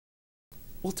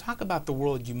We'll talk about the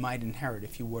world you might inherit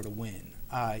if you were to win.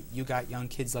 You got young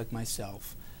kids like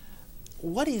myself.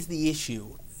 What is the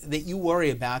issue that you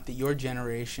worry about that your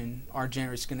generation, our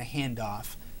generation, is going to hand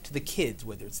off to the kids,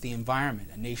 whether it's the environment,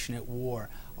 a nation at war,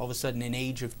 all of a sudden an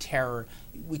age of terror?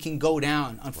 We can go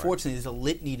down. Unfortunately, there's a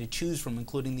litany to choose from,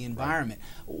 including the environment.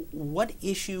 What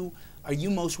issue are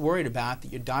you most worried about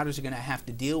that your daughters are going to have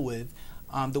to deal with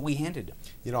that we handed them?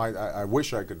 You know, I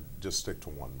wish I could just stick to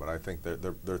one, but I think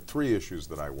there are three issues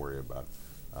that I worry about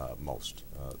most.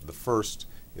 The first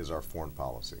is our foreign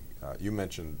policy. You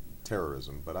mentioned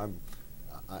terrorism, but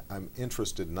I'm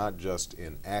interested not just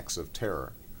in acts of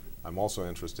terror. I'm also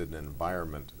interested in an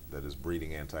environment that is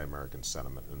breeding anti-American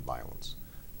sentiment and violence.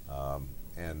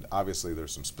 And obviously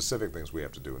there's some specific things we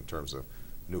have to do in terms of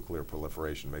nuclear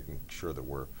proliferation, making sure that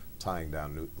we're tying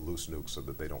down loose nukes so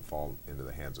that they don't fall into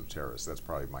the hands of terrorists. That's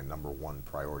probably my #1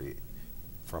 priority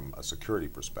from a security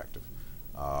perspective.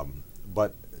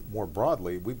 But more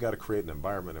broadly, we've got to create an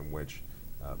environment in which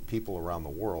people around the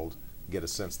world get a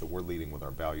sense that we're leading with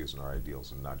our values and our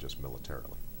ideals and not just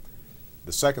militarily.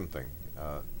 The second thing,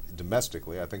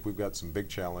 domestically, I think we've got some big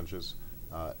challenges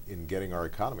in getting our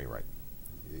economy right.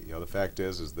 You know, the fact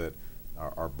is that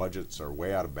our budgets are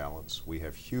way out of balance. We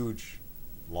have huge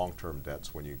long-term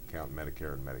debts when you count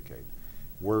Medicare and Medicaid.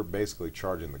 We're basically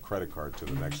charging the credit card to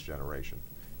the next generation,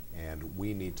 and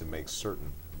we need to make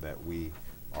certain that we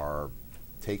are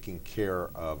taking care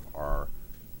of our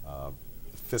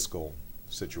fiscal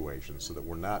situation so that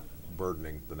we're not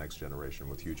burdening the next generation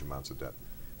with huge amounts of debt.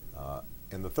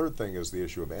 And the third thing is the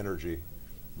issue of energy,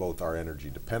 both our energy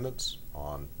dependence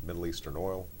on Middle Eastern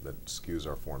oil that skews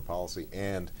our foreign policy,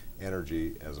 and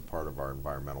energy as a part of our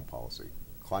environmental policy.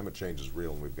 Climate change is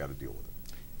real and we've got to deal with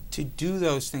it. To do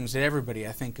those things that everybody,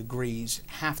 I think, agrees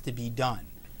have to be done,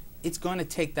 it's going to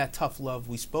take that tough love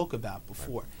we spoke about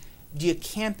before. Right. Do you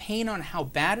campaign on how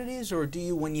bad it is, or do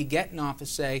you, when you get in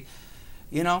office, say,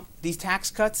 you know, these tax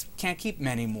cuts, can't keep them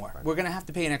anymore. Right. We're going to have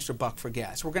to pay an extra buck for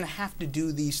gas. We're going to have to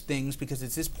do these things because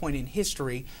it's this point in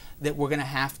history that we're going to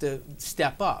have to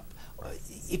step up. Right.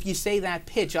 If you say that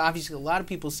pitch, obviously a lot of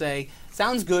people say,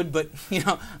 sounds good, but you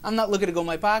know, I'm not looking to go in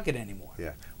my pocket anymore.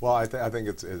 Yeah, well, I think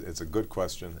it's a good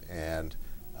question, and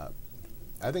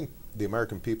I think the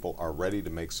American people are ready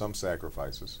to make some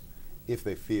sacrifices if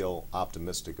they feel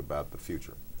optimistic about the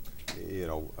future. You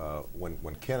know,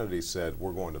 when Kennedy said,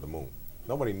 we're going to the moon,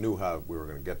 nobody knew how we were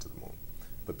going to get to the moon,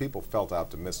 but people felt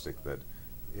optimistic that,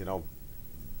 you know,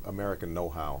 American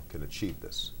know-how can achieve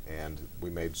this, and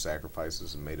we made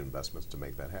sacrifices and made investments to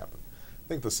make that happen. I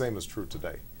think the same is true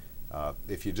today.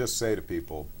 If you just say to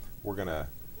people, we're going to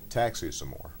tax you some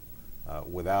more,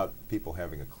 without people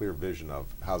having a clear vision of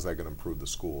how's that going to improve the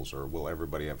schools, or will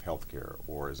everybody have health care,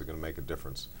 or is it going to make a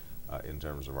difference in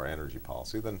terms of our energy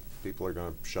policy, then people are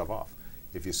going to shove off.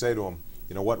 If you say to them,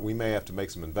 you know what, we may have to make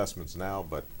some investments now,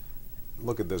 but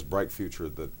look at this bright future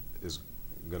that is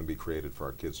going to be created for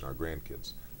our kids and our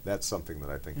grandkids. That's something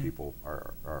that I think people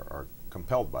are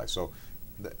compelled by. So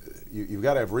you've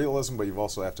got to have realism, but you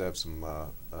also have to have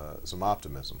some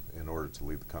optimism in order to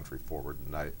lead the country forward.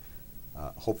 And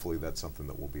hopefully that's something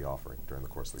that we'll be offering during the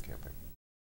course of the campaign.